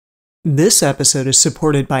This episode is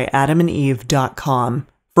supported by adamandeve.com.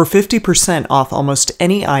 For 50% off almost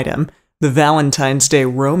any item, the Valentine's Day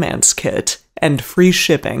Romance Kit, and free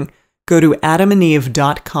shipping, go to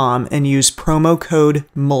adamandeve.com and use promo code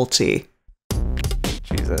MULTI.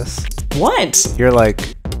 Jesus. What? You're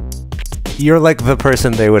like the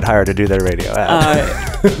person they would hire to do their radio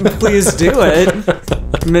ad. Please do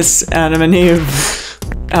it. Miss Adam and Eve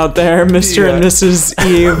out there, Mr. and Mrs.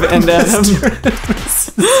 Eve and Adam.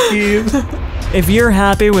 Eve. If you're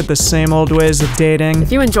happy with the same old ways of dating,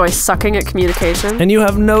 if you enjoy sucking at communication, and you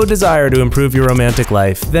have no desire to improve your romantic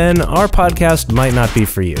life, then our podcast might not be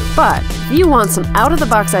for you. But if you want some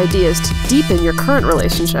out-of-the-box ideas to deepen your current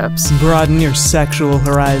relationships, broaden your sexual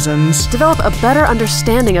horizons, develop a better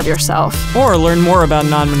understanding of yourself, or learn more about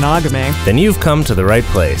non-monogamy, then you've come to the right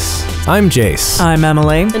place. I'm Jase. I'm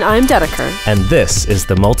Emily. And I'm Dedeker. And this is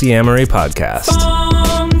the Multiamory podcast.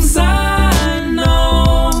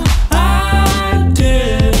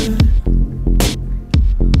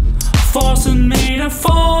 Forcing me to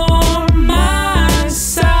form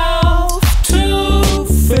myself to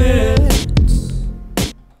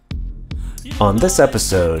fit. On this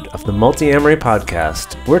episode of the Multiamory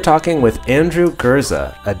podcast, we're talking with Andrew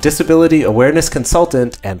Gurza, a disability awareness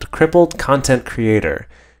consultant and crippled content creator.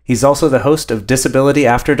 He's also the host of Disability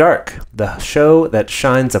After Dark, the show that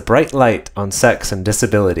shines a bright light on sex and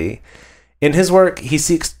disability. In his work, he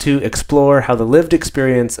seeks to explore how the lived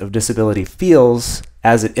experience of disability feels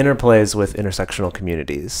as it interplays with intersectional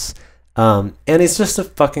communities. And he's just a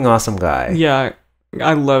fucking awesome guy. Yeah,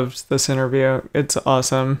 I loved this interview. It's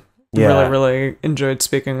awesome. Yeah. Really enjoyed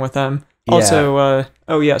speaking with him. Yeah. Also,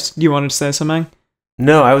 oh yes, you wanted to say something?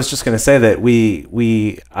 No, I was just going to say that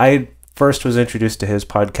I first was introduced to his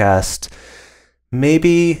podcast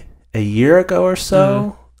maybe a year ago or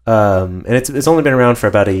so. And it's only been around for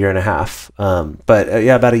about a year and a half. But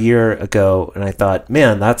about a year ago, and I thought,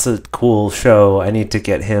 man, that's a cool show. I need to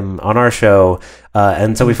get him on our show.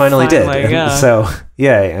 And so we finally did. Yeah. And so,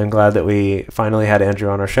 yay, I'm glad that we finally had Andrew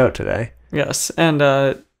on our show today. Yes, and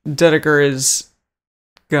Dedeker is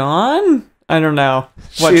gone? I don't know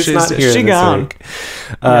what she's not here she this gone. week.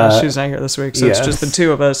 Yeah, she's not here this week, so yes. it's just the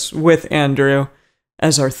two of us with Andrew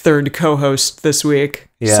as our third co-host this week.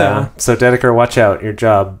 Yeah. So Dedeker, watch out. Your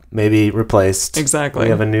job may be replaced. Exactly. We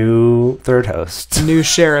have a new third host. New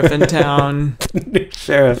sheriff in town. New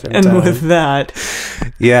sheriff in and town. with that.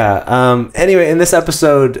 Yeah. Anyway, in this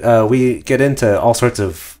episode, we get into all sorts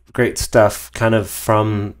of great stuff, kind of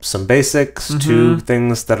from some basics to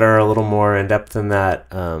things that are a little more in depth than that.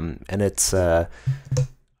 And it's...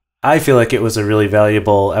 I feel like it was a really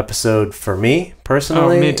valuable episode for me,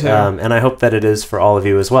 personally. Oh, me too. And I hope that it is for all of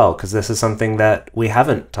you as well, because this is something that we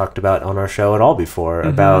haven't talked about on our show at all before,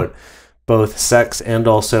 about both sex and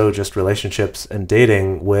also just relationships and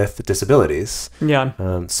dating with disabilities.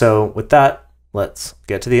 Yeah. So with that, let's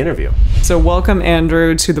get to the interview. So welcome,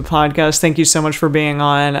 Andrew, to the podcast. Thank you so much for being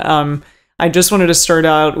on. I just wanted to start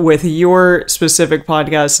out with your specific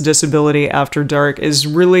podcast, Disability After Dark, is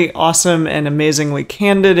really awesome and amazingly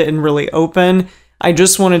candid and really open. I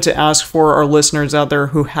just wanted to ask for our listeners out there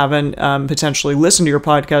who haven't potentially listened to your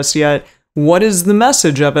podcast yet, what is the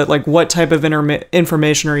message of it? Like, what type of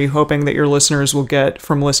information are you hoping that your listeners will get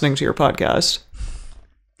from listening to your podcast?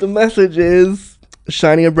 The message is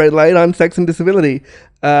shining a bright light on sex and disability.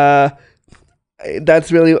 That's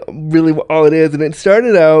really all it is. And it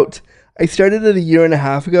started out... I started it a year and a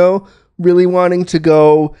half ago, really wanting to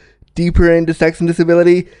go deeper into sex and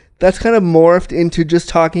disability. That's kind of morphed into just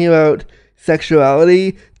talking about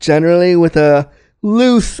sexuality generally with a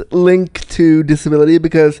loose link to disability,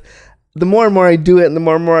 because the more and more I do it and the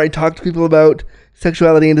more and more I talk to people about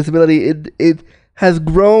sexuality and disability, it has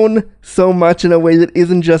grown so much in a way that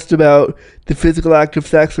isn't just about the physical act of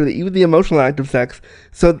sex or even the emotional act of sex.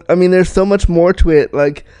 So, I mean, there's so much more to it.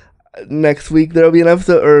 Like, next week there'll be an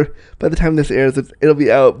episode, or by the time this airs it'll be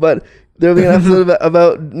out, but there'll be an episode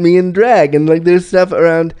about me and drag, and like there's stuff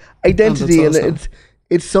around identity. Awesome. And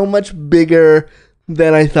it's so much bigger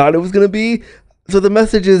than I thought it was going to be. So the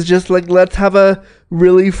message is just like, let's have a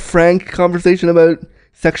really frank conversation about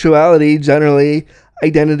sexuality generally,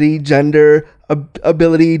 identity, gender,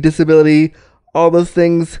 ability, disability. All those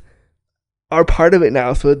things are part of it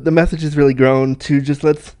now. So the message has really grown to just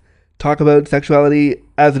let's talk about sexuality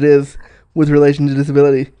as it is with relation to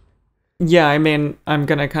disability. Yeah, I mean, I'm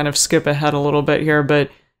going to kind of skip ahead a little bit here, but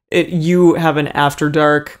you have an After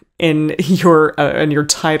Dark in your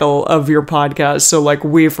title of your podcast. So like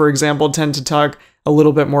we, for example, tend to talk a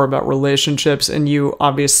little bit more about relationships, and you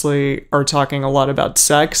obviously are talking a lot about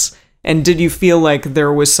sex. And did you feel like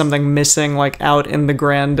there was something missing, like out in the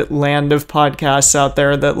grand land of podcasts out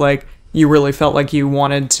there, that like you really felt like you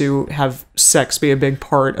wanted to have sex be a big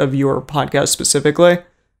part of your podcast specifically?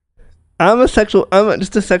 I'm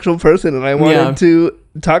just a sexual person, and I wanted to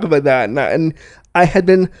talk about that. And I had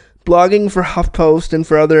been blogging for HuffPost and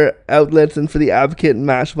for other outlets and for The Advocate and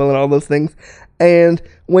Mashable and all those things. And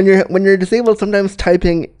when you're disabled, sometimes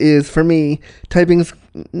typing is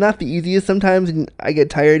not the easiest sometimes, and I get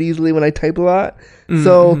tired easily when I type a lot. Mm-hmm.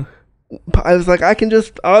 So I was like, I'll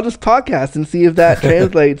just podcast and see if that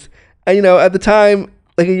translates. And at the time,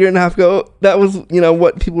 like a year and a half ago, that was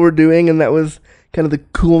what people were doing, and that was kind of the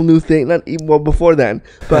cool new thing. Not even before then,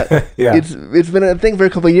 but it's been a thing for a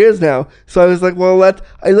couple of years now. So I was like, well,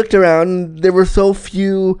 I looked around, and there were so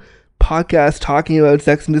few podcasts talking about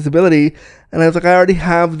sex and disability, and I was like, I already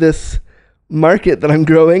have this market that I'm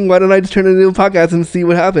growing. Why don't I just turn it into a podcast and see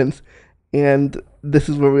what happens? And this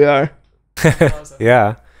is where we are.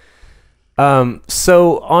 Yeah.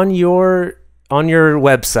 So on your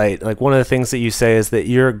website, like one of the things that you say is that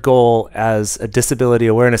your goal as a disability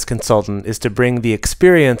awareness consultant is to bring the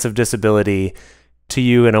experience of disability to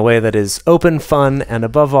you in a way that is open, fun, and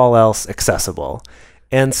above all else, accessible.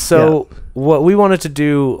 And so what we wanted to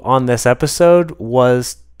do on this episode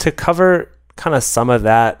was to cover kind of some of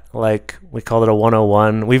that, like we called it a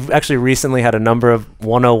 101. We've actually recently had a number of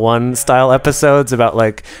 101 style episodes about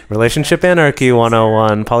like relationship anarchy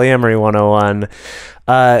 101, polyamory 101.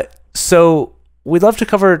 So we'd love to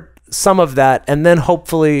cover some of that, and then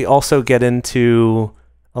hopefully also get into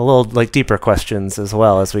a little like deeper questions as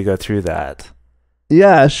well as we go through that.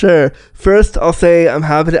 Yeah, sure. First, I'll say I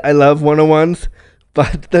love 101s,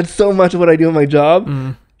 but that's so much of what I do in my job.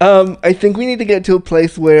 I think we need to get to a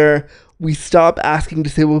place where we stop asking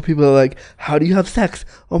disabled people like, how do you have sex?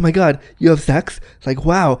 Oh my God, you have sex? Like,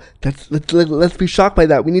 wow, let's be shocked by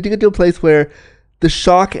that. We need to get to a place where the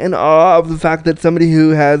shock and awe of the fact that somebody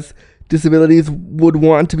who has disabilities would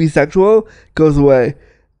want to be sexual goes away.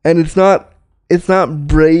 And it's not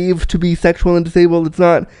brave to be sexual and disabled. It's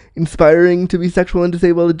not inspiring to be sexual and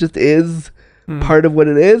disabled. It just is part of what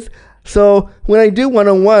it is. So when I do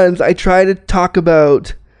 101s, I try to talk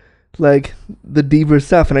about like the deeper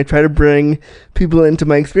stuff, and I try to bring people into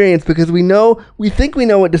my experience, because we think we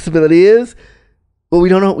know what disability is, but we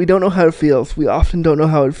don't know how it feels. We often don't know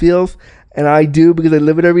how it feels, and I do, because I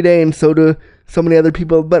live it every day, and so do so many other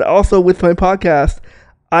people. But also with my podcast,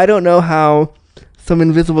 I don't know how some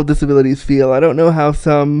invisible disabilities feel. I don't know how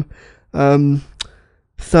some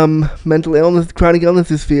mental illness, chronic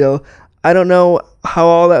illnesses feel. I don't know how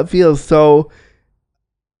all that feels. So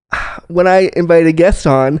when I invite a guest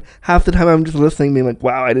on, half the time I'm just listening, being like,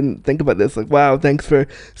 wow, I didn't think about this. Like, wow, thanks for...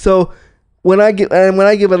 So when I give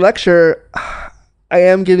a lecture, I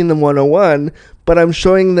am giving them 101, but I'm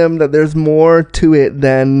showing them that there's more to it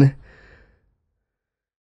than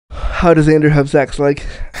how does Andrew have sex. Like,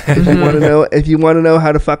 if you want to know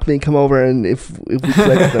how to fuck me, come over, and if we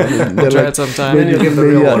sex them, we'll try it sometime. Then you'll give the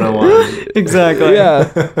real 101. Exactly.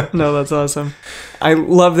 Yeah. No, that's awesome. I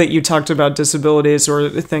love that you talked about disabilities or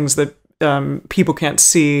things that people can't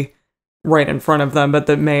see right in front of them, but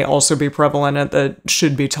that may also be prevalent and that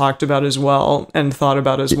should be talked about as well and thought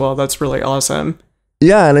about as well. That's really awesome.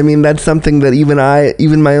 Yeah, and I mean, that's something that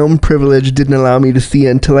even my own privilege didn't allow me to see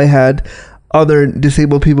until I had other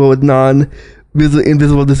disabled people with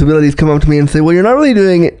invisible disabilities come up to me and say, well, you're not really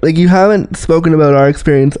doing it. Like, you haven't spoken about our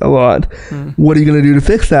experience a lot. What are you going to do to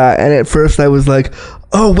fix that? And at first I was like,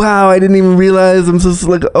 oh, wow, I didn't even realize. I'm just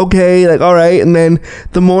like, okay, like, all right. And then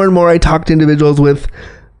the more and more I talk to individuals with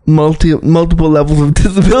multiple levels of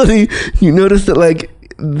disability, you notice that like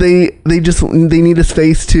they need a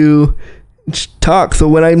space to talk. So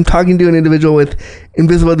when I'm talking to an individual with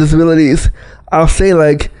invisible disabilities, I'll say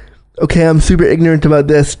like, okay, I'm super ignorant about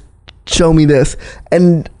this, show me this.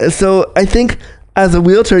 And so I think as a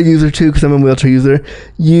wheelchair user too, because I'm a wheelchair user,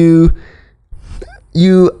 you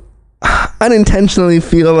unintentionally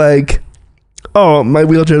feel like, oh, my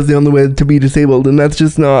wheelchair is the only way to be disabled, and that's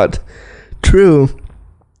just not true.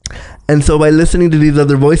 And so by listening to these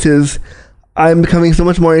other voices, I'm becoming so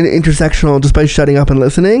much more intersectional just by shutting up and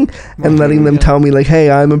listening and letting them tell me like,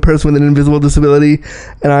 hey, I'm a person with an invisible disability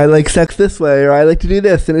and I like sex this way, or I like to do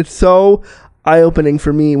this. And it's so eye-opening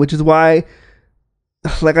for me, which is why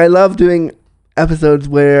like I love doing episodes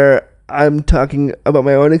where I'm talking about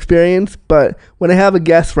my own experience, but when I have a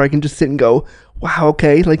guest where I can just sit and go, wow,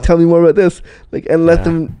 okay, like tell me more about this, like, and let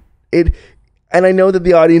them and I know that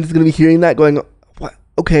the audience is going to be hearing that going,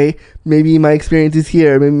 okay, maybe my experience is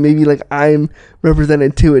here. Maybe like I'm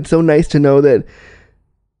represented too. It's so nice to know that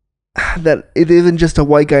that it isn't just a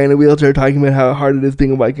white guy in a wheelchair talking about how hard it is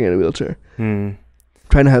being a white guy in a wheelchair.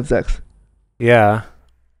 Trying to have sex. Yeah.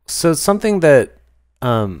 So something that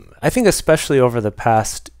I think especially over the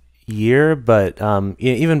past year, but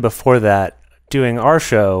even before that, doing our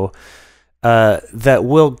show, that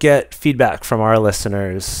we'll get feedback from our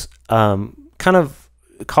listeners kind of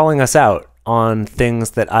calling us out on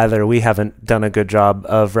things that either we haven't done a good job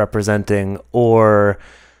of representing or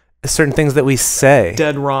certain things that we say.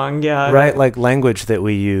 Dead wrong, yeah. Right? Like language that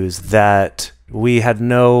we use that we had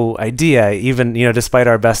no idea, even, despite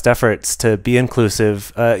our best efforts to be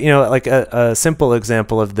inclusive. Like a simple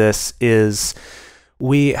example of this is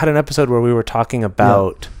we had an episode where we were talking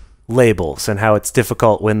about labels and how it's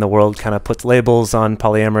difficult when the world kind of puts labels on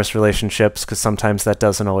polyamorous relationships because sometimes that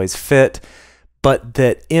doesn't always fit. But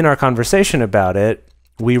that in our conversation about it,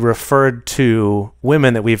 we referred to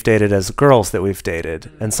women that we've dated as girls that we've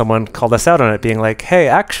dated. And someone called us out on it being like, hey,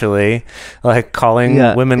 actually, like calling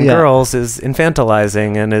women girls is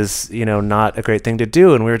infantilizing and is, not a great thing to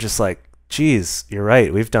do. And we were just like, geez, you're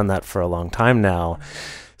right. We've done that for a long time now.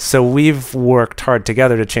 So we've worked hard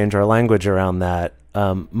together to change our language around that.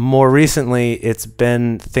 More recently, it's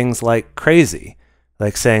been things like crazy,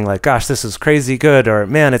 like saying like, gosh, this is crazy good, or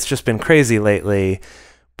man, it's just been crazy lately.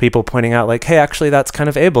 People pointing out like, hey, actually, that's kind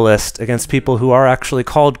of ableist against people who are actually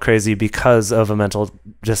called crazy because of a mental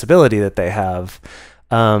disability that they have.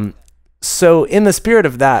 So in the spirit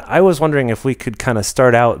of that, I was wondering if we could kind of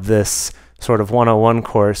start out this sort of 101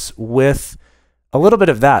 course with a little bit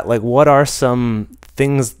of that. Like, what are some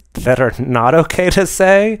things that are not okay to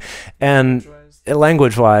say, and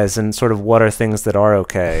language-wise, and sort of what are things that are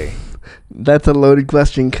okay? That's a loaded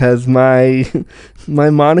question because my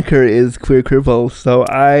moniker is Queer Cripple, so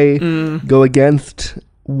I go against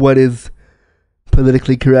what is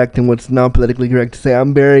politically correct and what's not politically correct to say.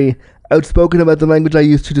 I'm very outspoken about the language I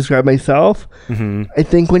use to describe myself. I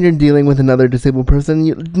think when you're dealing with another disabled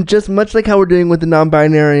person, just much like how we're doing with the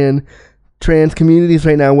non-binary and trans communities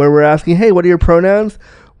right now, where we're asking, hey, what are your pronouns?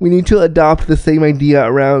 We need to adopt the same idea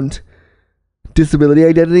around disability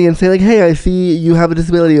identity and say like, hey, I see you have a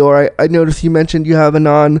disability, or I noticed you mentioned you have a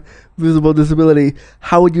non-visible disability.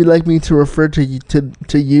 How would you like me to refer to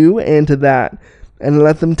you and to that? And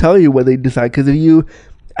let them tell you what they decide. Because if you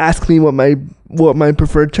ask me what my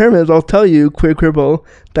preferred term is, I'll tell you Queer Cripple.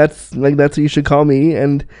 That's what you should call me.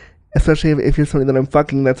 And especially if you're something that I'm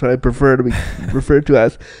fucking, that's what I prefer to be referred to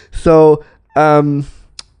as. So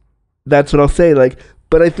that's what I'll say. Like,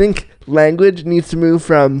 but I think language needs to move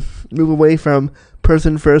away from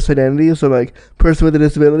person first identity. So like, person with a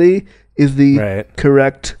disability is the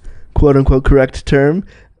correct, quote unquote, correct term.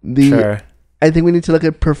 I think we need to look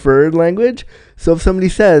at preferred language. So if somebody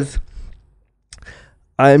says,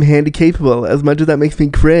 I'm handy capable, as much as that makes me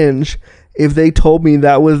cringe, if they told me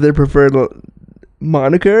that was their preferred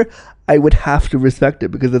moniker, I would have to respect it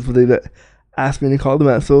because that's what they asked me to call them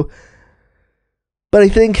as. So, but I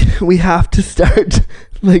think we have to start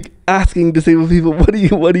like asking disabled people, what do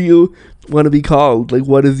you want to be called? Like,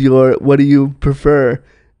 what do you prefer?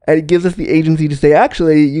 And it gives us the agency to say,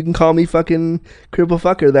 actually, you can call me fucking cripple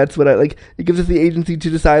fucker. That's what I like. It gives us the agency to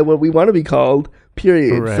decide what we want to be called,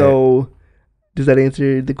 period. Right. So does that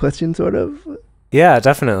answer the question sort of? Yeah,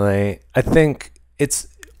 definitely. I think it's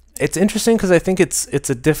interesting because I think it's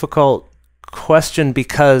a difficult question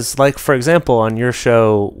because, like, for example, on your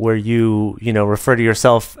show where you refer to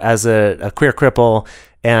yourself as a queer cripple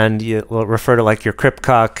and you refer to like your crip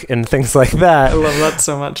cock and things like that. I love that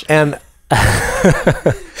so much. And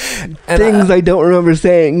things I don't remember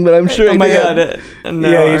saying, but I'm sure I did. No,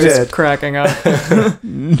 yeah, you did. Cracking up.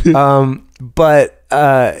 But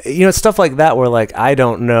stuff like that where like I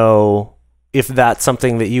don't know if that's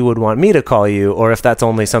something that you would want me to call you, or if that's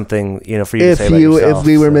only something for you to say about yourself. If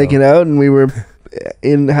we were making out and we were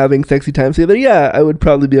in having sexy times together, yeah, I would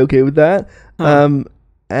probably be okay with that. And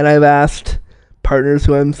I've asked partners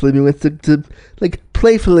who I'm sleeping with to like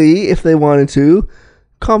playfully, if they wanted to,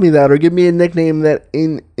 call me that or give me a nickname that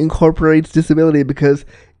incorporates disability, because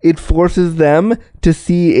it forces them to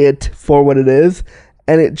see it for what it is,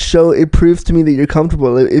 and it proves to me that you're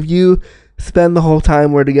comfortable. If you spend the whole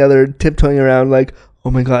time we're together tiptoeing around like, oh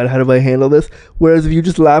my god, how do I handle this? Whereas if you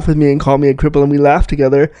just laugh with me and call me a cripple and we laugh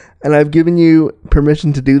together and I've given you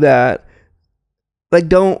permission to do that,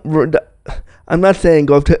 like I'm not saying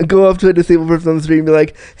go up to a disabled person on the street and be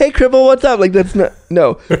like, hey cripple, what's up? Like that's not,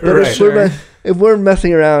 no. But right, if we're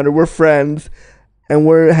messing around or we're friends and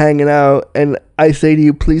we're hanging out and I say to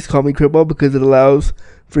you, please call me cripple because it allows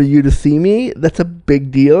for you to see me, that's a big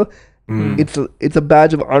deal. It's a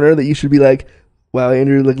badge of honor that you should be like, wow,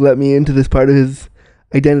 Andrew, like let me into this part of his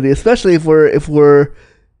identity, especially if we're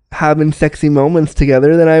having sexy moments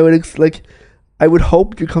together, then I would I would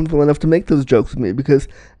hope you're comfortable enough to make those jokes with me, because,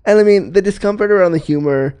 and I mean, the discomfort around the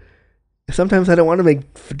humor, sometimes I don't want to make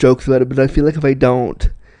jokes about it, but I feel like if I don't,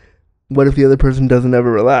 what if the other person doesn't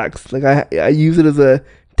ever relax? Like, I use it as a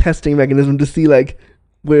testing mechanism to see, like,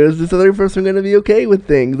 where is this other person going to be okay with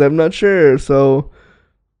things? I'm not sure, so...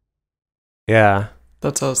 Yeah.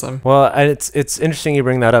 That's awesome. Well, and it's interesting you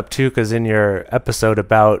bring that up, too, because in your episode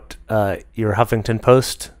about your Huffington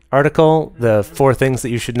Post article, the 4 things that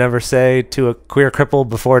you should never say to a queer cripple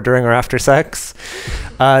before, during, or after sex,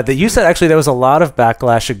 that you said actually there was a lot of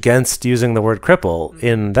backlash against using the word cripple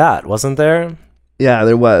in that, wasn't there? Yeah,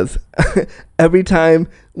 there was. Every time,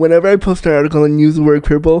 whenever I post an article and use the word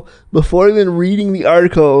cripple, before even reading the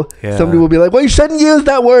article, somebody will be like, well, you shouldn't use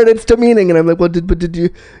that word, it's demeaning. And I'm like, well, did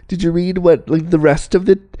you read what, like, the rest of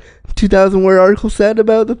the 2,000 word article said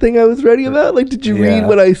about the thing I was writing about? Like, did you read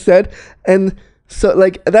what I said? And so,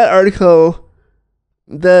 like, that article,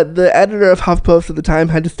 the editor of HuffPost at the time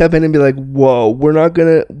had to step in and be like, whoa, we're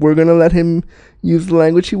gonna let him use the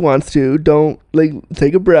language he wants to. Don't, like,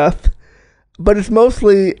 take a breath. But it's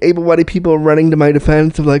mostly able-bodied people running to my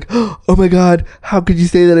defense of like, oh my God, how could you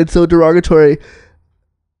say that? It's so derogatory.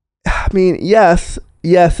 I mean, yes,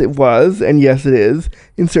 it was, and yes, it is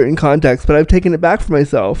in certain contexts, but I've taken it back for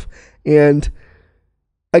myself. And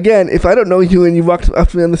again, if I don't know you and you walk up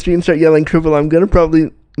to me on the street and start yelling cripple, I'm going to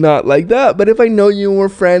probably not like that. But if I know you and we're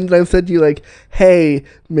friends and I've said to you like, hey,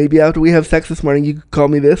 maybe after we have sex this morning, you could call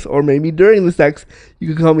me this, or maybe during the sex, you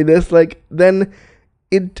could call me this, like, then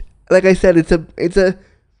it... Like I said, it's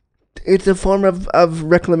a form of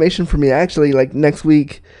reclamation for me. Actually, like next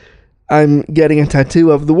week, I'm getting a tattoo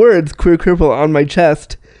of the words "queer cripple" on my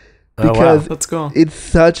chest because That's cool. It's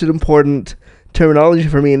such an important terminology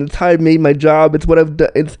for me, and it's how I made my job. It's what I've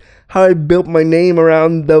done. It's how I built my name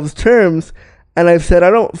around those terms. And I've said, I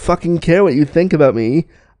don't fucking care what you think about me.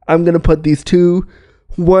 I'm gonna put these 2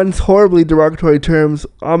 once horribly derogatory terms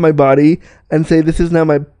on my body and say this is now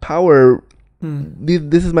my power.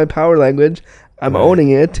 This is my power language. I'm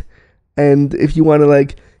owning it, and if you want to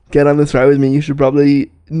like get on this ride with me, you should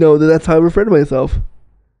probably know that that's how I refer to myself.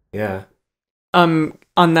 Yeah. On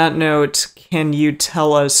that note, can you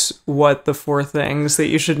tell us what the 4 things that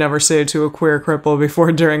you should never say to a queer cripple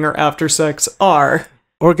before, during, or after sex are?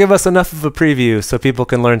 Or give us enough of a preview so people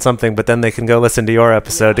can learn something, but then they can go listen to your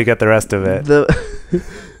episode to get the rest of it.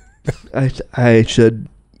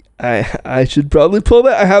 I should probably pull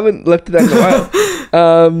that. I haven't looked at that in a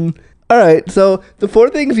while. All right, so the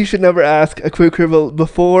 4 things you should never ask a queer cripple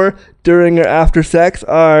before, during, or after sex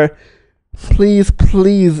are, please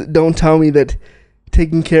don't tell me that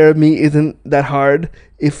taking care of me isn't that hard.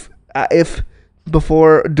 If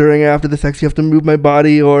before, during, or after the sex you have to move my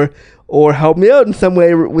body or help me out in some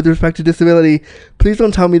way with respect to disability, please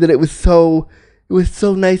don't tell me that it was so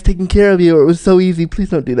nice taking care of you, or it was so easy.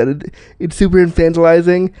 Please don't do that. It's super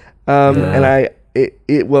infantilizing. And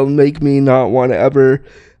it will make me not want to ever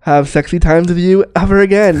have sexy times with you ever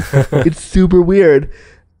again. It's super weird,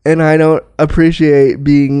 and I don't appreciate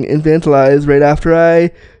being infantilized right after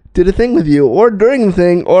I did a thing with you, or during the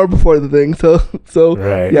thing, or before the thing. So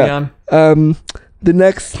right. Yeah. The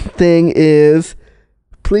next thing is,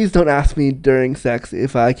 please don't ask me during sex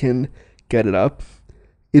if I can get it up.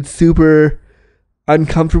 It's super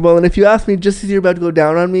uncomfortable, and if you ask me just as you're about to go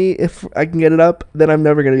down on me if I can get it up, then I'm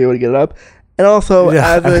never going to be able to get it up. And also,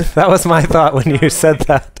 that was my thought when you said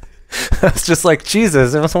that. I was just like,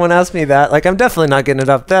 Jesus, if someone asked me that, like, I'm definitely not getting it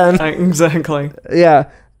up then. Exactly. Yeah.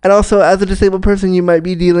 And also, as a disabled person, you might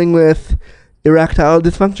be dealing with erectile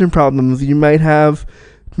dysfunction problems. You might have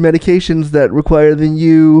medications that require that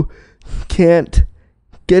you can't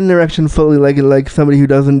get an erection fully like somebody who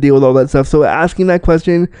doesn't deal with all that stuff. So asking that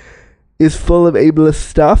question is full of ableist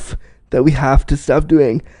stuff that we have to stop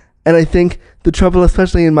doing. And I think the trouble,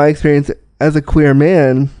 especially in my experience as a queer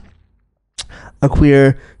man, a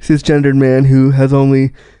queer cisgendered man who has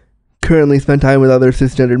only currently spent time with other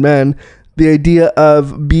cisgendered men, the idea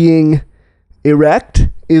of being erect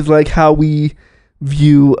is like how we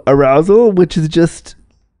view arousal, which is just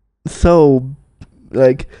so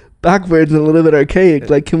like backwards and a little bit archaic.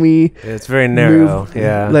 Like, can we... It's very narrow,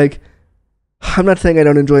 yeah. Like, I'm not saying I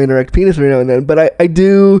don't enjoy an erect penis every now and then, but I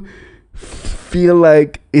do feel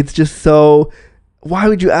like it's just so... Why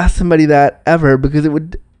would you ask somebody that ever? Because it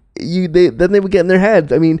would... Then they would get in their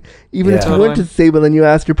heads. I mean, even if you weren't disabled and you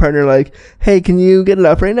ask your partner, like, hey, can you get it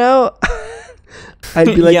up right now? I'd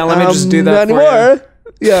be like, yeah, let me just do that not anymore.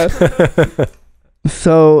 Yeah.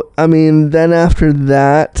 So, I mean, then after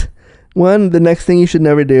that, the next thing you should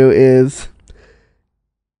never do is,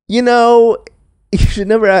 you should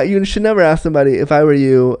never ask somebody, if I were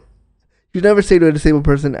you, you'd never say to a disabled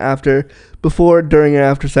person before, during, and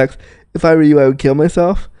after sex, if I were you, I would kill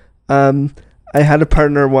myself. I had a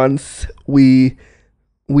partner once. We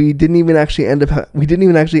didn't even actually end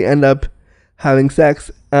up having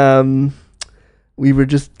sex. We were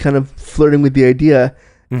just kind of flirting with the idea,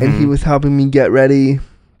 and he was helping me get ready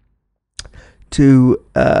to.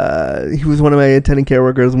 He was one of my attending care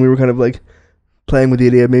workers, and we were kind of like playing with the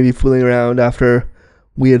idea, maybe fooling around after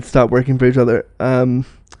we had stopped working for each other. And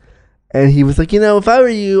he was like, if I were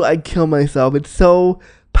you, I'd kill myself. It's so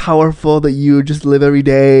powerful that you just live every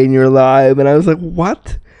day and you're alive. And I was like,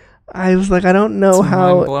 what? I was like, I don't know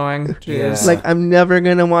how. Mind-blowing. Jeez. Like, I'm never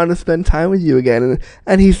gonna want to spend time with you again.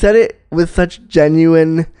 And he said it with such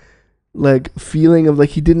genuine, like, feeling of like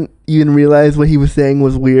he didn't even realize what he was saying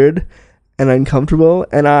was weird and uncomfortable.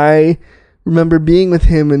 And I remember being with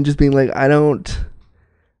him and just being like, I don't.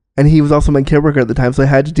 And he was also my care worker at the time, so I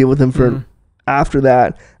had to deal with him for after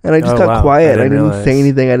that. And I just got quiet. I didn't say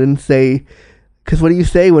anything. I didn't say, because what do you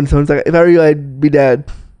say when someone's like, if I were you, I'd be dead.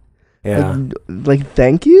 Yeah. Like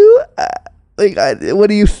thank you. What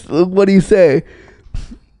do you say?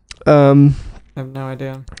 I have no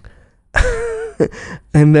idea.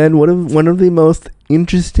 And then one of the most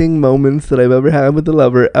interesting moments that I've ever had with a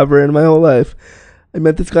lover ever in my whole life. I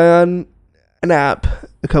met this guy on an app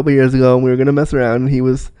a couple years ago, and we were gonna mess around. And he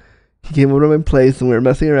came over to my place, and we were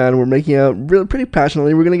messing around. And we're making out pretty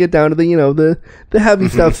passionately. We're gonna get down to the heavy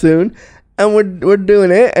stuff soon, and we're doing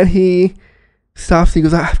it. And he stops. He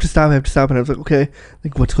goes, I have to stop. And I was like, okay,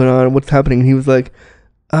 like what's going on? What's happening? And he was like,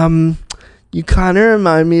 you kind of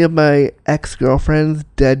remind me of my ex-girlfriend's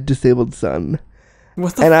dead disabled son.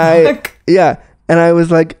 What the fuck? And I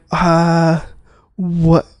was like,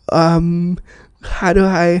 what?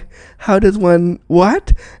 How does one,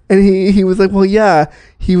 what? And he was like, well, yeah,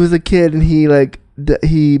 he was a kid and he like,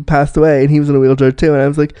 he passed away and he was in a wheelchair too. And I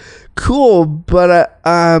was like, cool, but, like,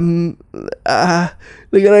 and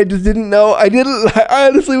I just didn't know. I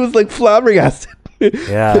honestly was like flabbergasted.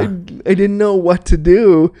 Yeah. I didn't know what to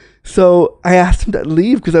do. So I asked him to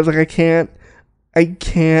leave because I was like, I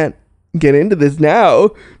can't get into this now.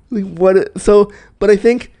 Like what? So, but I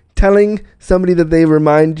think telling somebody that they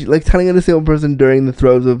remind you, like telling a disabled person during the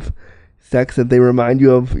throes of sex that they remind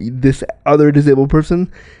you of this other disabled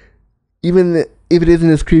person, even if it isn't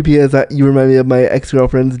as creepy as that you remind me of my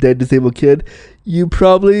ex-girlfriend's dead disabled kid, you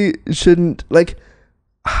probably shouldn't, like,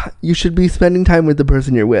 you should be spending time with the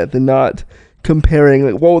person you're with and not comparing,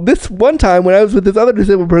 like, well, this one time when I was with this other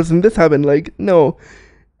disabled person, this happened. Like, no,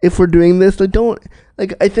 if we're doing this, like, don't,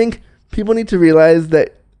 like, I think people need to realize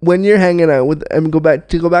that when you're hanging out with, and go back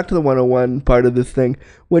to the 101 part of this thing,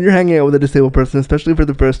 when you're hanging out with a disabled person, especially for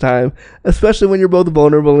the first time, especially when you're both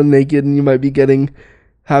vulnerable and naked and you might be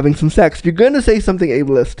having some sex, you're going to say something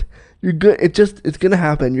ableist. It's going to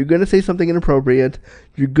happen. You're going to say something inappropriate.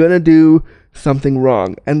 You're going to do something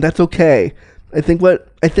wrong, and that's okay. I think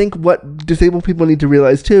what disabled people need to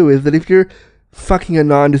realize too is that if you're fucking a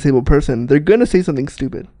non-disabled person, they're going to say something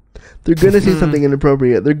stupid. They're going to say something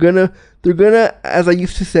inappropriate. They're going to, as I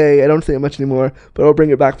used to say, I don't say it much anymore, but I'll bring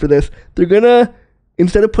it back for this. They're going to,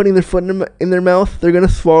 instead of putting their foot in their mouth, they're going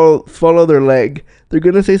to swallow their leg. They're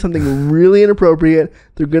going to say something really inappropriate.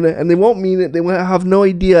 And they won't mean it. They won't have no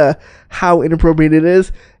idea how inappropriate it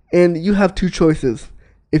is. And you have two choices.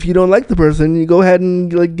 If you don't like the person, you go ahead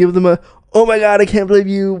and like give them a, oh my God, I can't believe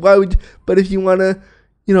you. Why would? But if you want to,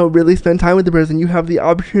 really spend time with the person, you have the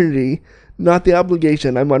opportunity, not the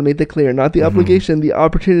obligation. I want to make that clear. Not the obligation, the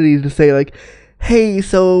opportunity to say like, hey,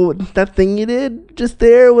 so that thing you did just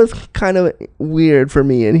there was kind of weird for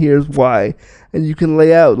me, and here's why. And you can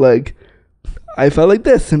lay out like, I felt like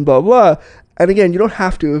this and blah blah. And again, you don't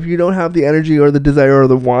have to if you don't have the energy or the desire or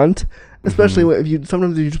the want. Especially if you just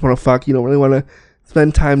want to fuck, you don't really want to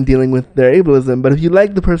spend time dealing with their ableism. But if you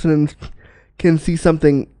like the person and can see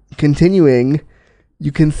something continuing,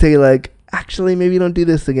 you can say like, actually, maybe don't do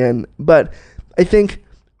this again. But I think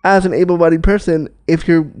as an able-bodied person, if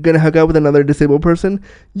you're going to hook up with another disabled person,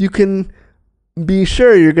 you can be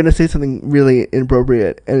sure you're going to say something really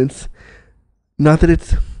inappropriate. And it's not that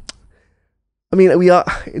it's, I mean,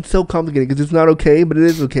 it's so complicated because it's not okay, but it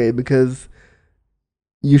is okay because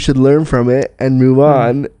you should learn from it and move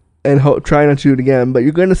on and try not to do it again. But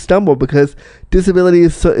you're going to stumble because disability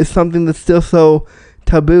is something that's still so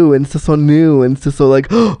taboo and still so new and still so like,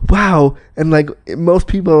 oh, wow. And like most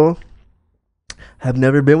people have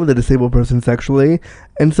never been with a disabled person sexually,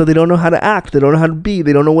 and so they don't know how to act, they don't know how to be,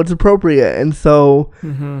 they don't know what's appropriate. And so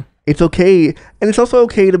it's okay. And it's also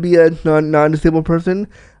okay to be a non-disabled person.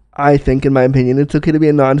 I think, in my opinion, it's okay to be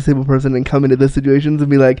a non-disabled person and come into those situations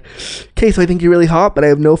and be like, okay, so I think you're really hot, but I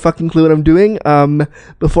have no fucking clue what I'm doing.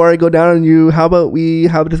 Before I go down on you, how about we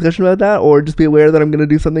have a discussion about that? Or just be aware that I'm going to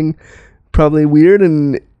do something probably weird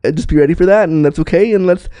and just be ready for that. And that's okay. And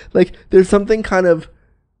let's, like, there's something kind of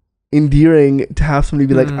endearing to have somebody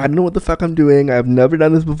be like, I don't know what the fuck I'm doing. I've never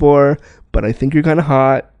done this before, but I think you're kind of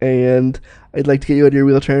hot and I'd like to get you out of your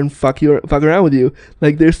wheelchair and fuck around with you.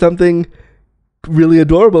 Like, there's something really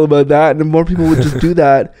adorable about that, and more people would just do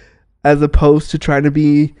that as opposed to trying to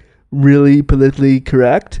be really politically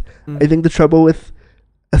correct. I think the trouble with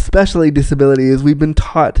especially disability is we've been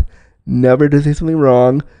taught never to say something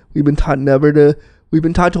wrong. We've been taught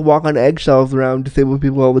to walk on eggshells around disabled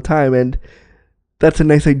people all the time, and that's a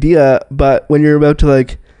nice idea, but when you're about to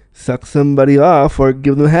like suck somebody off or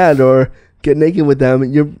give them a head or get naked with them,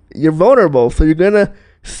 you're vulnerable, so you're gonna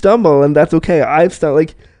stumble, and that's okay. I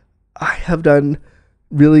have done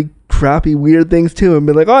really crappy, weird things too, and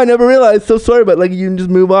been like, oh, I never realized, so sorry, but like, you can just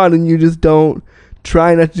move on and you just don't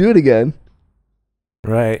try not to do it again.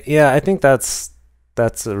 Right. Yeah, I think that's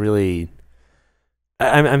a really...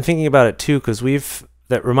 I'm thinking about it too, because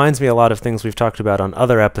that reminds me a lot of things we've talked about on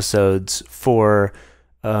other episodes for,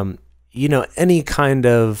 any kind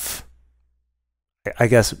of, I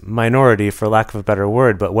guess, minority, for lack of a better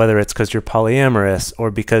word, but whether it's because you're polyamorous or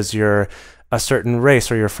because you're a certain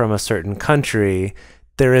race or you're from a certain country,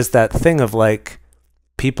 there is that thing of like,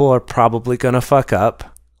 people are probably going to fuck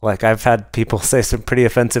up. Like, I've had people say some pretty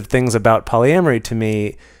offensive things about polyamory to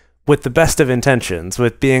me with the best of intentions,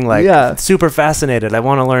 with being like super fascinated. I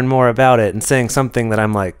want to learn more about it, and saying something that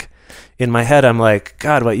I'm like, in my head, I'm like,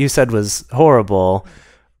 God, what you said was horrible.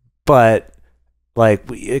 But like,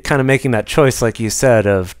 kind of making that choice, like you said,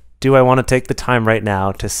 of, do I want to take the time right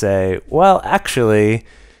now to say, well, actually,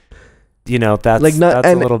 that's like that's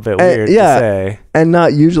a little bit weird to say. And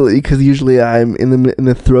not usually, because usually I'm in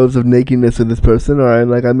the throes of nakedness with this person, or I'm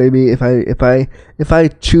like, maybe if I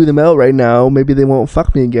chew them out right now, maybe they won't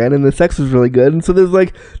fuck me again, and the sex was really good. And so there's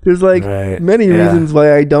many reasons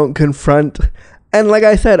why I don't confront. And like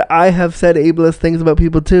I said, I have said ableist things about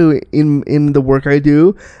people too in the work I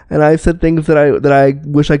do, and I've said things that I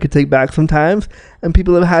wish I could take back sometimes, and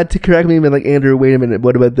people have had to correct me and been like, Andrew, wait a minute,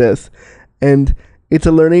 what about this? And it's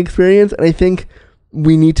a learning experience, and I think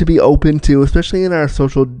we need to be open to, especially in our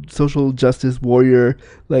social justice warrior,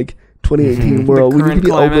 like 2018 world, we need to be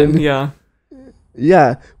open.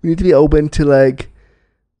 Yeah, we need to be open to like,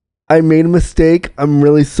 I made a mistake, I'm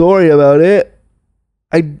really sorry about it.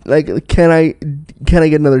 Can I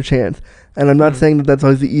get another chance? And I'm not saying that that's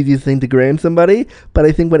always the easiest thing to grant somebody, but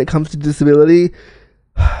I think when it comes to disability,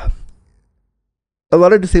 a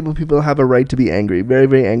lot of disabled people have a right to be angry, very,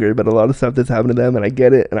 very angry about a lot of stuff that's happened to them, and I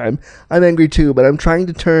get it, and I'm angry too, but I'm trying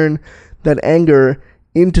to turn that anger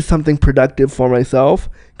into something productive for myself,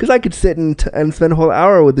 because I could sit and spend a whole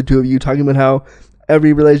hour with the two of you talking about how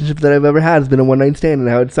every relationship that I've ever had has been a one-night stand and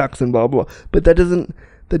how it sucks and blah, blah, blah, but that doesn't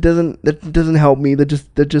help me. That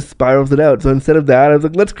just spirals it out. So instead of that, I was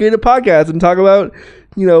like, let's create a podcast and talk about,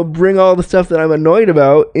 bring all the stuff that I'm annoyed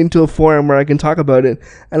about into a forum where I can talk about it.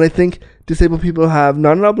 And I think disabled people have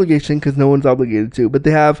not an obligation, because no one's obligated to, but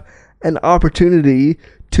they have an opportunity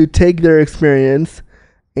to take their experience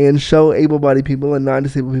and show able-bodied people and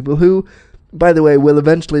non-disabled people who, by the way, will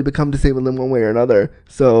eventually become disabled in one way or another.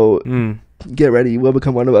 So get ready, you will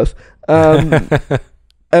become one of us.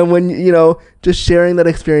 And when, just sharing that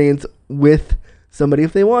experience with somebody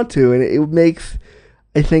if they want to. And it makes,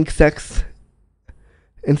 I think, sex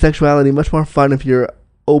and sexuality much more fun if you're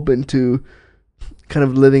open to kind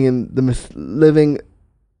of living in the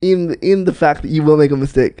fact that you will make a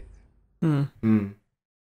mistake.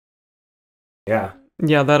 Yeah.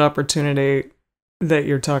 Yeah, that opportunity that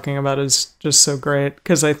you're talking about is just so great.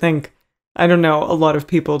 Because I think, I don't know, a lot of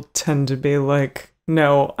people tend to be like,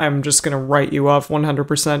 no, I'm just going to write you off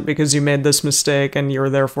 100% because you made this mistake and you're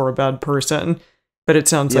therefore a bad person. But it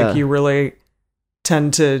sounds like you really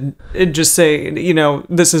tend to just say,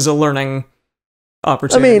 this is a learning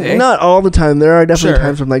opportunity. I mean, not all the time. There are definitely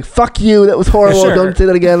times where I'm like, fuck you, that was horrible, don't say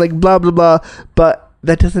that again, like blah, blah, blah. But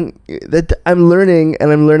I'm learning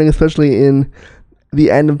especially in the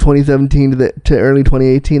end of 2017 to early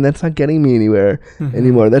 2018, that's not getting me anywhere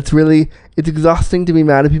anymore. It's exhausting to be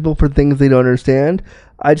mad at people for things they don't understand.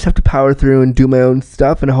 I just have to power through and do my own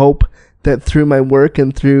stuff and hope that through my work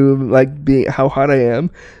and through like being how hot I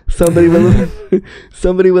am, somebody will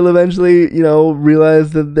eventually,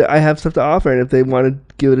 realize that I have stuff to offer, and if they want to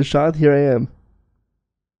give it a shot, here I am.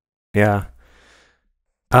 Yeah.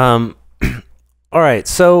 All right,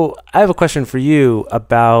 so I have a question for you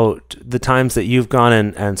about the times that you've gone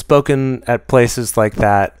and spoken at places like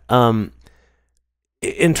that.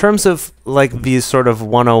 In terms of like these sort of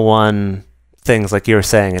 101 things, like you were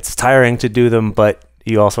saying, it's tiring to do them, but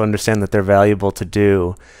you also understand that they're valuable to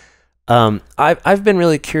do. I've been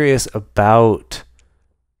really curious about,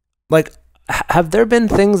 like, have there been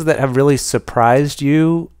things that have really surprised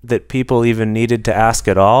you that people even needed to ask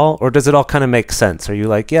at all? Or does it all kind of make sense? Are you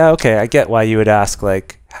like, yeah, okay, I get why you would ask,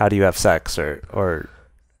 like, how do you have sex? Or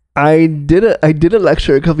I did a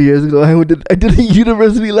lecture a couple years ago. I did a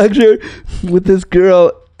university lecture with this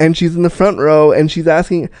girl, and she's in the front row, and she's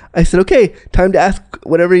asking. I said, "Okay, time to ask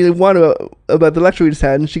whatever you want about the lecture we just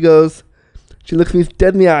had." And she looks me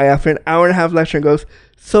dead in the eye after an hour and a half lecture and goes,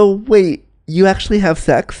 "So wait, you actually have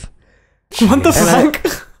sex?" What the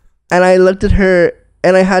fuck? And I looked at her,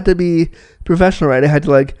 and I had to be professional, right? I had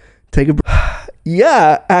to like take a breath.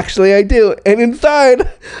 Yeah, actually, I do. And inside,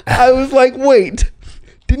 I was like, "Wait.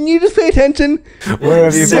 Didn't you just pay attention? Where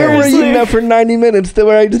have you been? Where were you now for 90 minutes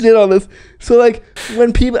where I just did all this?" So like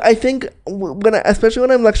when people, I think especially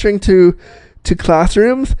when I'm lecturing to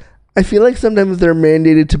classrooms, I feel like sometimes they're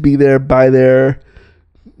mandated to be there by their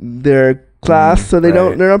class, so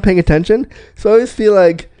they're not paying attention. So I always feel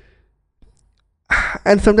like,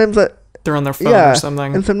 and sometimes they're on their phone or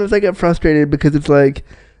something. And sometimes I get frustrated because it's like,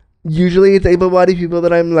 usually it's able-bodied people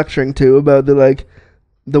that I'm lecturing to about the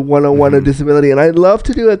 101 of disability, and I'd love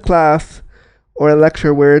to do a class or a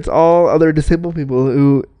lecture where it's all other disabled people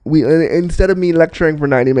who instead of me lecturing for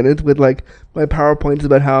 90 minutes with like my PowerPoints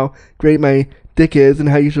about how great my dick is and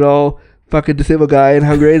how you should all fuck a disabled guy and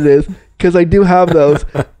how great it is, because I do have those.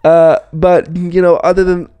 But you know, other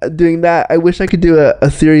than doing that, I wish I could do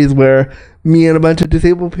a series where me and a bunch of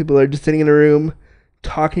disabled people are just sitting in a room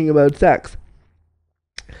talking about sex.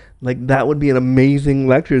 Like, that would be an amazing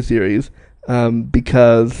lecture series.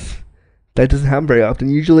 Because that doesn't happen very often.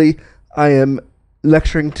 Usually I am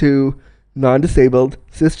lecturing to non-disabled,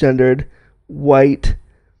 cisgendered, white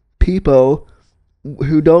people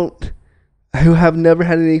who have never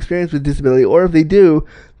had any experience with disability, or if they do,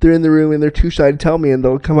 they're in the room and they're too shy to tell me, and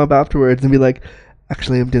they'll come up afterwards and be like,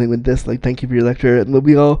 "Actually, I'm dealing with this, like, thank you for your lecture," and they'll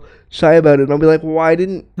be all shy about it, and I'll be like, "Why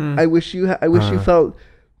didn't I wish you felt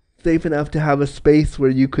safe enough to have a space where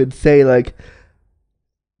you could say, like,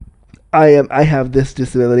 I have this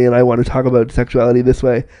disability and I want to talk about sexuality this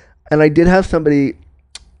way." And I did have somebody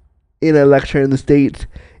in a lecture in the States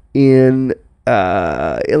in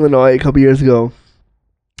Illinois a couple years ago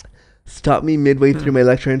stop me midway through my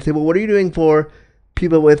lecture and say, "Well, what are you doing for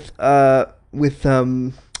people with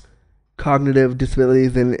cognitive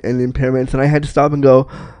disabilities and impairments?" And I had to stop and go,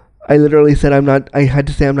 I literally said, I had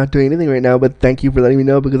to say I'm not doing anything right now, but thank you for letting me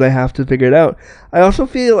know because I have to figure it out. I also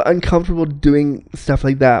feel uncomfortable doing stuff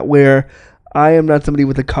like that where I am not somebody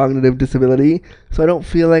with a cognitive disability, so I don't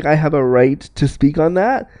feel like I have a right to speak on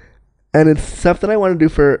that. And it's stuff that I want to do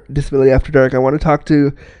for Disability After Dark. I want to talk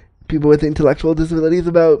to people with intellectual disabilities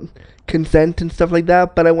about consent and stuff like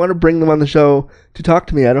that, but I want to bring them on the show to talk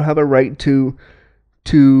to me. I don't have a right to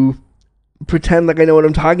pretend like I know what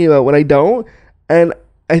I'm talking about when I don't. And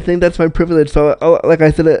I think that's my privilege. So, like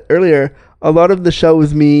I said earlier, a lot of the show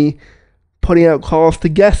is me putting out calls to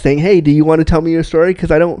guests saying, "Hey, do you want to tell me your story?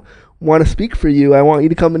 Because I don't want to speak for you. I want you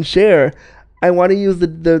to come and share." I want to use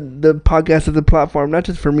the podcast as a platform, not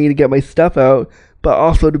just for me to get my stuff out, but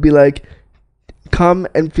also to be like, come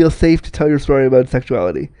and feel safe to tell your story about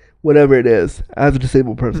sexuality, whatever it is, as a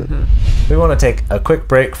disabled person. We want to take a quick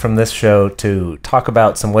break from this show to talk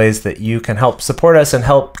about some ways that you can help support us and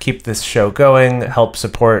help keep this show going, help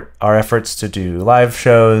support our efforts to do live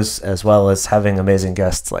shows, as well as having amazing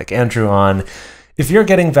guests like Andrew on. If you're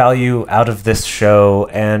getting value out of this show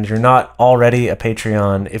and you're not already a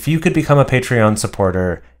Patreon, if you could become a Patreon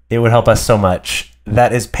supporter, it would help us so much.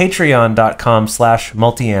 That is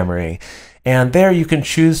patreon.com/multiamory. And there you can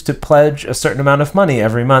choose to pledge a certain amount of money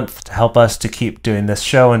every month to help us to keep doing this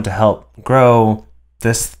show and to help grow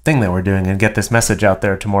this thing that we're doing and get this message out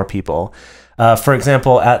there to more people. For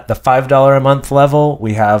example, at the $5 a month level,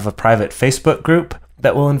 we have a private Facebook group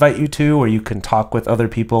that we'll invite you to where you can talk with other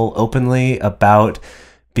people openly about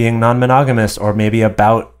being non-monogamous, or maybe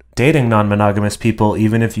about dating non-monogamous people,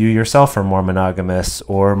 even if you yourself are more monogamous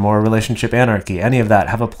or more relationship anarchy. Any of that,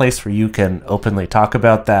 have a place where you can openly talk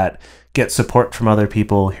about that, get support from other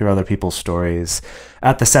people, hear other people's stories.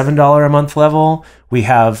 At the $7 a month level, we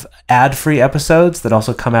have ad-free episodes that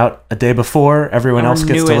also come out a day before everyone else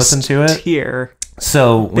gets to listen to it. Tier.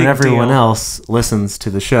 So when Big everyone deal. else listens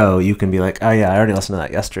to the show, you can be like, oh yeah, I already listened to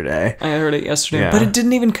that yesterday. I heard it yesterday, Yeah. but it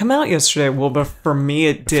didn't even come out yesterday. Well, but for me,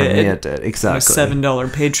 it did. For me, it did. Exactly. I'm a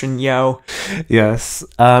 $7 patron, yo. Yes.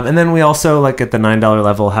 And then we also, like at the $9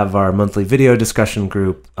 level, have our monthly video discussion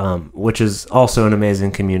group, which is also an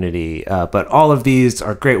amazing community. But all of these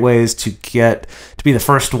are great ways to be the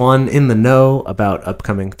first one in the know about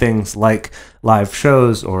upcoming things like live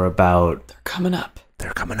shows or about... They're coming up.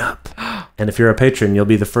 They're coming up. And if you're a patron, you'll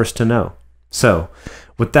be the first to know. So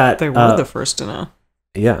with that... They were the first to know.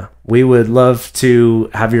 Yeah, we would love to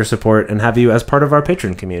have your support and have you as part of our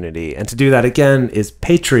patron community. And to do that again is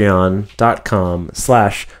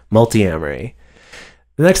patreon.com/multiamory.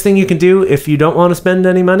 The next thing you can do if you don't want to spend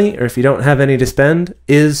any money or if you don't have any to spend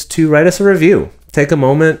is to write us a review. Take a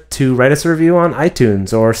moment to write us a review on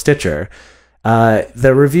iTunes or Stitcher.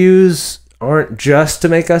 The reviews aren't just to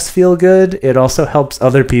make us feel good. It also helps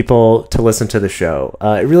other people to listen to the show.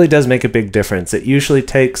 It really does make a big difference. It usually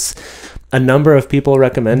takes a number of people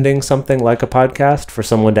recommending something like a podcast for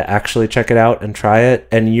someone to actually check it out and try it.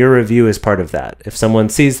 And your review is part of that. If someone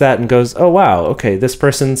sees that and goes, oh, wow, okay, this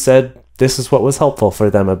person said this is what was helpful for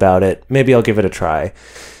them about it, maybe I'll give it a try.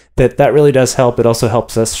 That really does help. It also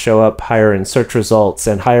helps us show up higher in search results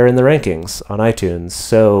and higher in the rankings on iTunes.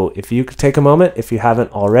 So if you could take a moment, if you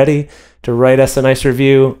haven't already, to write us a nice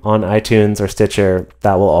review on iTunes or Stitcher,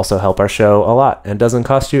 that will also help our show a lot and doesn't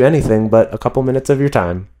cost you anything but a couple minutes of your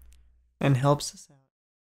time. And helps us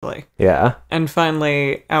out. Yeah. And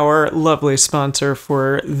finally, our lovely sponsor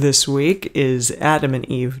for this week is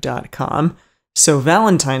adamandeve.com. So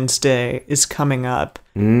Valentine's Day is coming up,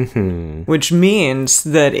 which means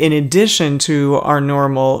that in addition to our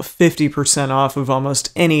normal 50% off of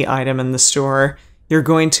almost any item in the store, you're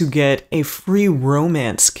going to get a free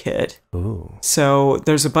romance kit. Ooh. So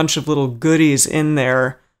there's a bunch of little goodies in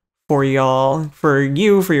there for y'all, for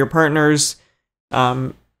you, for your partners,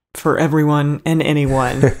 for everyone and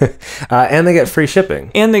anyone. And they get free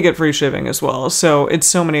shipping. And they get free shipping as well. So it's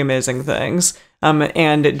so many amazing things.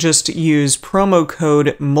 And just use promo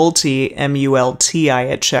code MULTI, M-U-L-T-I,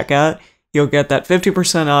 at checkout. You'll get that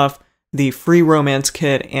 50% off, the free romance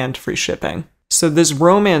kit, and free shipping. So this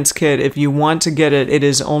romance kit, if you want to get it, it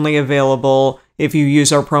is only available if you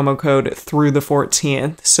use our promo code through the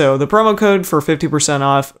 14th. So the promo code for 50%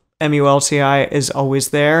 off, MULTI, is always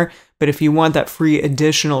there. But if you want that free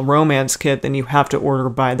additional romance kit, then you have to order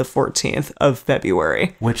by the 14th of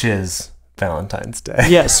February. Which is Valentine's Day.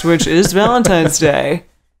 Yes, which is Valentine's Day.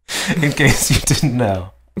 In case you didn't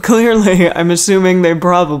know. Clearly, I'm assuming they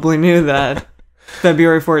probably knew that.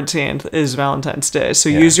 February 14th is Valentine's Day. So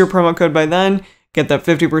use your promo code by then, get that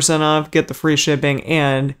 50% off, get the free shipping,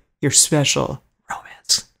 and your special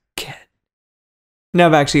romance kit. Now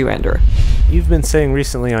back to you, Andrew. You've been saying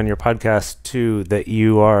recently on your podcast, too, that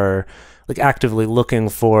you are like actively looking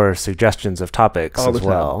for suggestions of topics as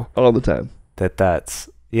well. All the time. That's,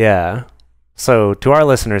 yeah. So to our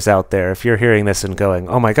listeners out there, if you're hearing this and going,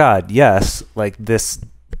 oh my God, yes, like this,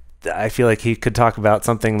 I feel like he could talk about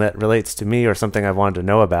something that relates to me or something I've wanted to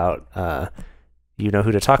know about, you know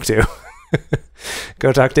who to talk to.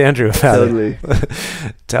 Go talk to Andrew about it.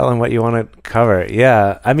 Tell him what you want to cover.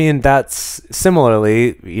 Yeah. I mean, that's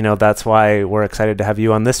similarly, that's why we're excited to have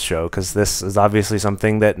you on this show, because this is obviously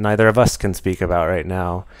something that neither of us can speak about right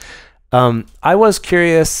now. I was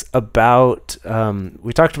curious about,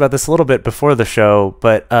 we talked about this a little bit before the show,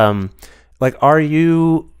 but are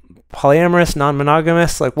you polyamorous,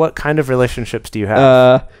 non-monogamous? Like, what kind of relationships do you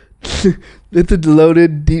have? It's a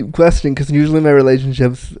loaded, deep question, because usually my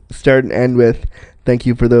relationships start and end with, thank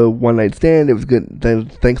you for the one night stand, it was good,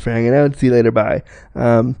 thanks for hanging out, see you later, bye.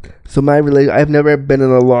 So I've never been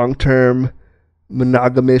in a long-term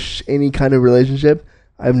monogamish, any kind of relationship.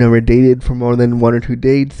 I've never dated for more than 1 or 2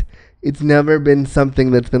 dates. It's never been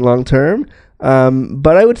something that's been long-term.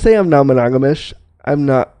 But I would say I'm non-monogamish. I'm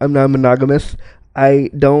not monogamous.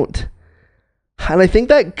 And I think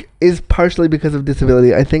that is partially because of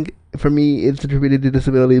disability. I think for me it's attributed to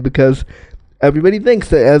disability because everybody thinks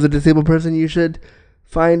that as a disabled person you should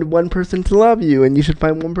find one person to love you, and you should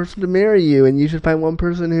find one person to marry you, and you should find one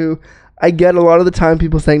person who... I get a lot of the time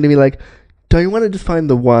people saying to me like, don't you want to just find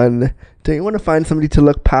the one? Don't you want to find somebody to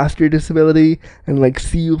look past your disability and like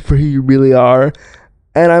see you for who you really are?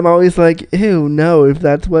 And I'm always like, ew, no, if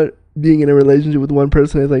that's what being in a relationship with one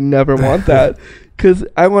person is, I never want that. Because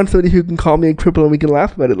I want somebody who can call me a cripple and we can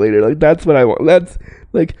laugh about it later. Like, that's what I want. That's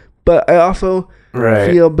like, but I also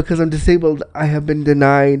feel because I'm disabled, I have been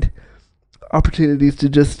denied opportunities to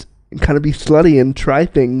just kind of be slutty and try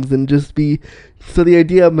things and just be. So the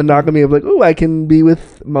idea of monogamy of like, oh, I can be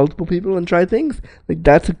with multiple people and try things, like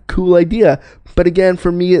that's a cool idea. But again,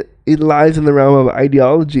 for me, it lies in the realm of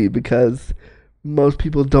ideology, because most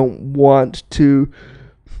people don't want to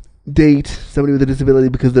date somebody with a disability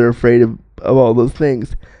because they're afraid of all those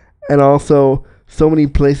things. And also, so many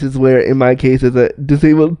places where, in my case, as a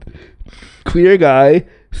disabled queer guy,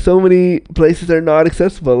 so many places are not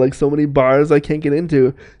accessible. Like, so many bars I can't get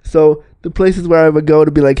into. So the places where I would go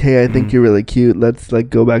to be like, hey, I think you're really cute, let's like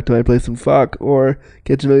go back to my place and fuck, or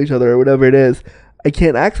get to know each other, or whatever it is, I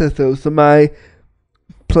can't access those. So my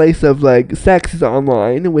place of like sex is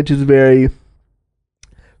online, which is very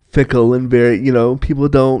fickle and very, people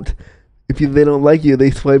don't, they don't like you,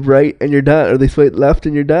 they swipe right and you're done, or they swipe left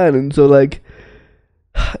and you're done. And so like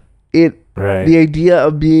the idea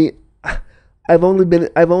of being, I've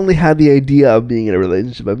only had the idea of being in a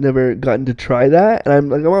relationship. I've never gotten to try that,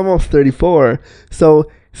 and I'm almost 34, so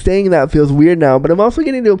saying that feels weird now. But I'm also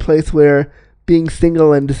getting to a place where being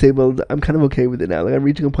single and disabled, I'm kind of okay with it now. Like, I'm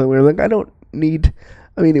reaching a point where I'm like, I don't need,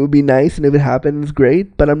 it would be nice, and if it happens,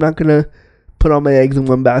 great, but I'm not gonna put all my eggs in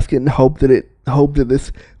one basket and hope that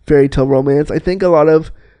this fairy tale romance. I think a lot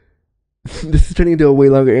of this is turning into a way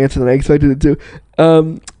longer answer than I expected it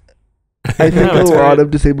to. I think a lot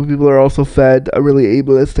of disabled people are also fed a really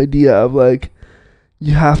ableist idea of like,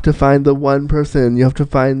 you have to find the one person, you have to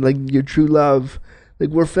find like your true love. Like,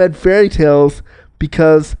 we're fed fairy tales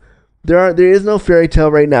because there is no fairy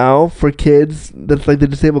tale right now for kids that's like the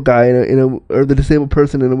disabled guy or the disabled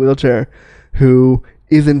person in a wheelchair who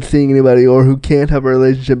isn't seeing anybody or who can't have a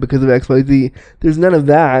relationship because of XYZ. There's none of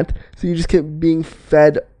that. So you just keep being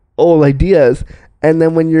fed old ideas. And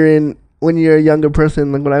then when you're a younger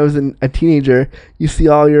person, like when I was a teenager, you see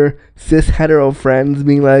all your cis hetero friends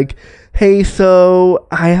being like, hey, so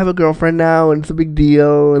I have a girlfriend now and it's a big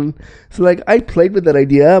deal. And so like, I played with that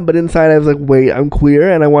idea, but inside I was like, wait, I'm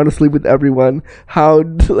queer and I want to sleep with everyone. How,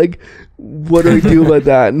 like, what do I do about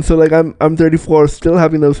that? And so like, I'm 34, still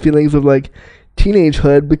having those feelings of like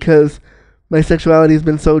teenagehood because my sexuality has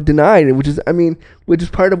been so denied, which is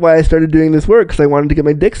part of why I started doing this work, because I wanted to get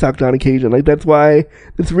my dick sucked on occasion. Like, that's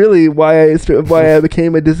really why I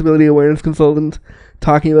became a disability awareness consultant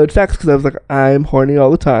talking about sex, because I was like, I'm horny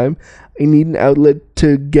all the time. I need an outlet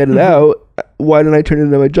to get it out. Why don't I turn it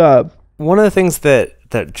into my job? One of the things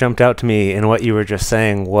that jumped out to me in what you were just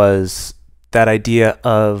saying was that idea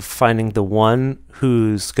of finding the one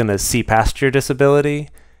who's going to see past your disability.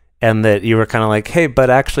 And that you were kind of like, hey,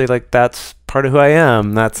 but actually, like, that's part of who I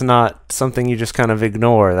am. That's not something you just kind of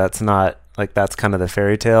ignore. That's not, like, that's kind of the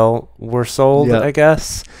fairy tale we're sold, I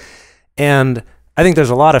guess. And I think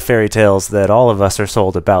there's a lot of fairy tales that all of us are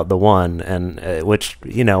sold about the one, and which,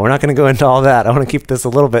 we're not going to go into all that. I want to keep this a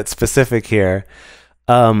little bit specific here.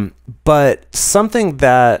 But something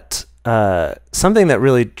that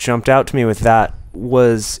really jumped out to me with that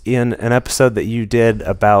was in an episode that you did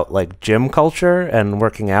about like gym culture and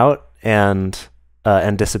working out and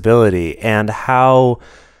disability, and how,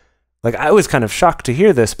 like, I was kind of shocked to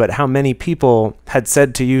hear this, but how many people had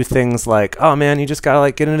said to you things like, oh man, you just gotta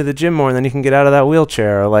like get into the gym more and then you can get out of that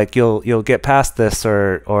wheelchair, or like you'll get past this,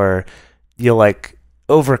 or you'll like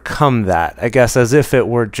overcome that, I guess, as if it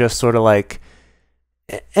were just sort of like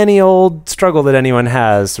any old struggle that anyone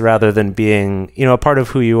has, rather than being, a part of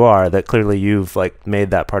who you are, that clearly you've like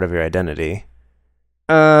made that part of your identity.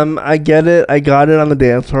 I get it. I got it on the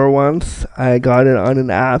dance floor once. I got it on an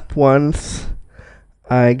app once.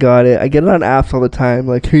 I get it on apps all the time.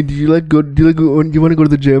 Like, hey, do you want to go to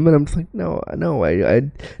the gym? And I'm just like, no,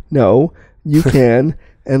 no, you can.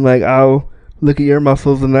 And like, I'll look at your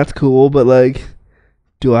muscles and that's cool. But like,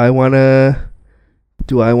 do I want to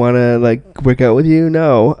like work out with you?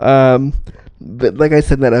 No. But like I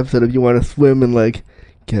said in that episode, if you want to swim and like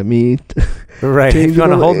get me right, if you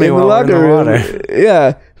want to hold me while we're in the water,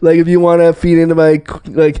 yeah, like if you want to feed into my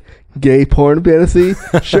like gay porn fantasy,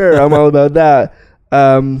 sure, I'm all about that.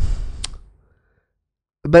 But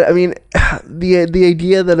I mean, the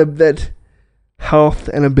idea that health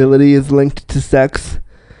and ability is linked to sex,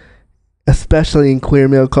 especially in queer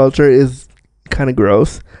male culture, is kind of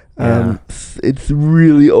gross. It's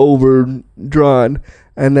really overdrawn,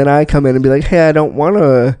 and then I come in and be like, hey, I don't want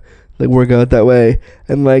to like work out that way.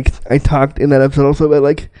 And like, I talked in that episode also about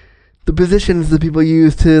like the positions that people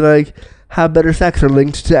use to like have better sex are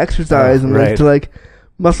linked to exercise and linked to like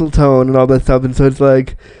muscle tone and all that stuff. And so it's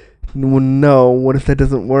like, no, what if that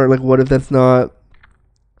doesn't work? Like, what if that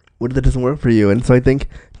doesn't work for you? And so I think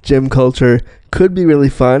gym culture could be really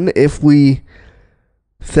fun if we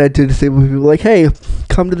said to disabled people like, hey,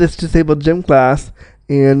 come to this disabled gym class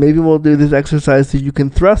and maybe we'll do this exercise so you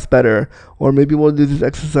can thrust better, or maybe we'll do this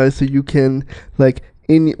exercise so you can, like,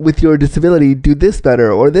 with your disability, do this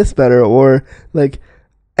better, or like,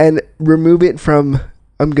 and remove it from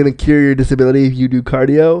I'm gonna cure your disability if you do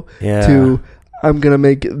cardio to I'm gonna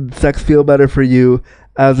make sex feel better for you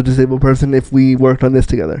as a disabled person if we worked on this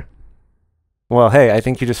together. Well, hey, I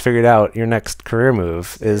think you just figured out your next career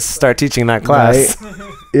move is start teaching that class.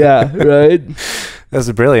 Right? Yeah, right.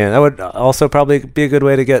 That's brilliant. That would also probably be a good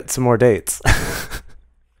way to get some more dates.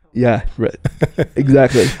 Yeah, right.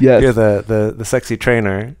 Exactly. Yes. You're the sexy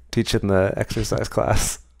trainer teaching the exercise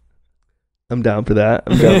class. I'm down for that.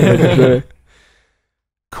 I'm down for that for sure.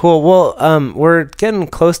 Cool. Well, we're getting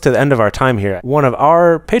close to the end of our time here. One of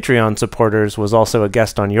our Patreon supporters was also a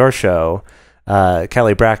guest on your show,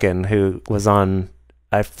 Kelly Bracken, who was on,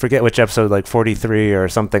 I forget which episode, like 43 or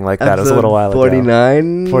something like that. It was a little while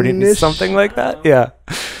 49 ago. 40, something like that. Yeah.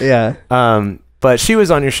 Yeah. But she was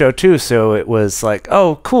on your show too, so it was like,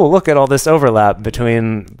 oh, cool! Look at all this overlap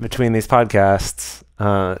between these podcasts.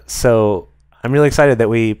 So I'm really excited that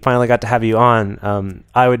we finally got to have you on.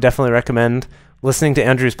 I would definitely recommend listening to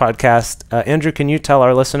Andrew's podcast. Andrew, can you tell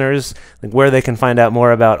our listeners like where they can find out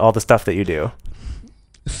more about all the stuff that you do?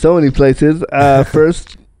 So many places.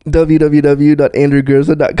 First,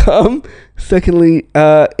 www.andrewgurza.com. Secondly,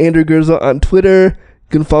 Andrew Gurza on Twitter. You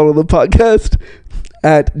can follow the podcast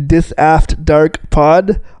at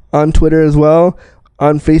disaftdarkpod on Twitter as well.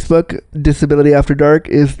 On Facebook, Disability After Dark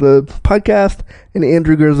is the podcast, and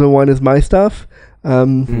Andrew Gurza 1 is my stuff.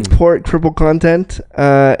 Support cripple content,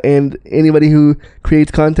 and anybody who creates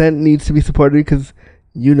content needs to be supported because,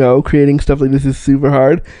 creating stuff like this is super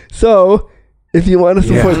hard. So, if you want to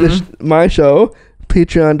support my show,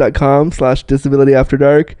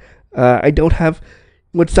 patreon.com/disabilityafterdark. I don't have...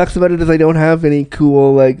 What sucks about it is I don't have any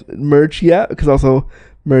cool like merch yet, because also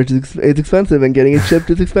merch is expensive, and getting it shipped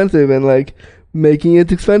is expensive, and like making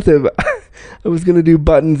it's expensive. I was gonna do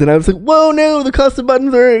buttons, and I was like, whoa, no, the cost of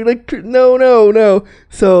buttons are like no.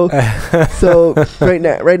 So right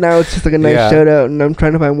now it's just like a nice shout out, and I'm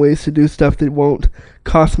trying to find ways to do stuff that won't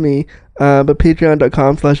cost me. But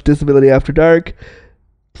patreon.com/disabilityafterdark,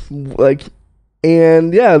 like,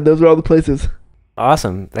 and yeah, those are all the places.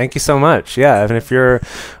 Awesome. Thank you so much. Yeah. And if you're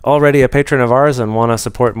already a patron of ours and want to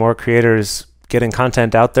support more creators getting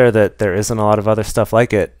content out there that there isn't a lot of other stuff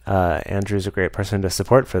like it, Andrew's a great person to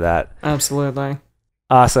support for that. Absolutely.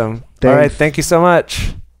 Awesome. Thanks. All right. Thank you so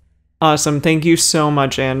much. Awesome. Thank you so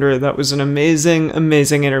much, Andrew. That was an amazing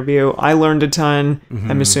interview. I learned a ton.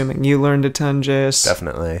 I'm assuming you learned a ton, Jase.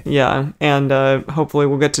 Definitely. Yeah. And hopefully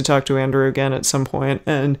we'll get to talk to Andrew again at some point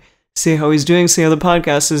and see how he's doing, see how the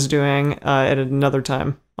podcast is doing at another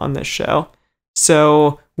time on this show.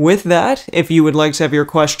 So with that, if you would like to have your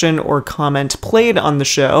question or comment played on the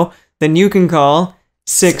show, then you can call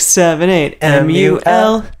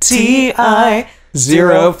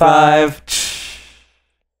 678-MULTI-05.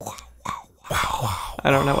 I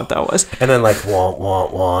don't know what that was. And then like wah wah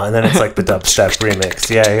wah, and then it's like the dubstep remix.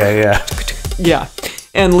 Yeah. Yeah.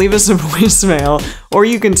 And leave us a voicemail, or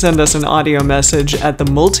you can send us an audio message at the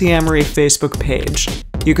Multiamory Facebook page.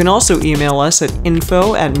 You can also email us at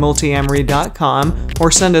info@multiamory.com,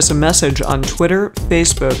 or send us a message on Twitter,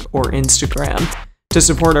 Facebook, or Instagram. To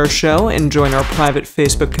support our show and join our private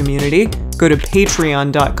Facebook community, go to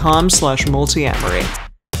patreon.com/multiamory.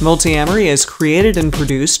 Multiamory is created and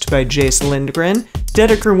produced by Jase Lindgren,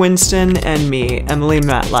 Dedeker Winston, and me, Emily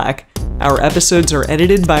Matlack. Our episodes are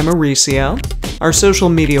edited by Mauricio. Our social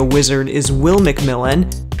media wizard is Will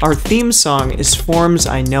McMillan. Our theme song is Forms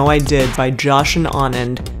I Know I Did by Josh and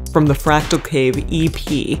Anand from the Fractal Cave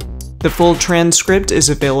EP. The full transcript is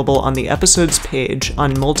available on the episodes page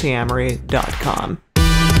on multiamory.com.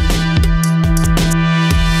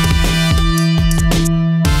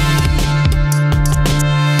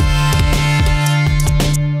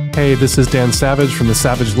 Hey, this is Dan Savage from the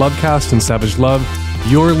Savage Lovecast and Savage Love.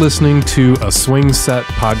 You're listening to a Swing Set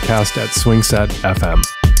podcast at Swing Set FM.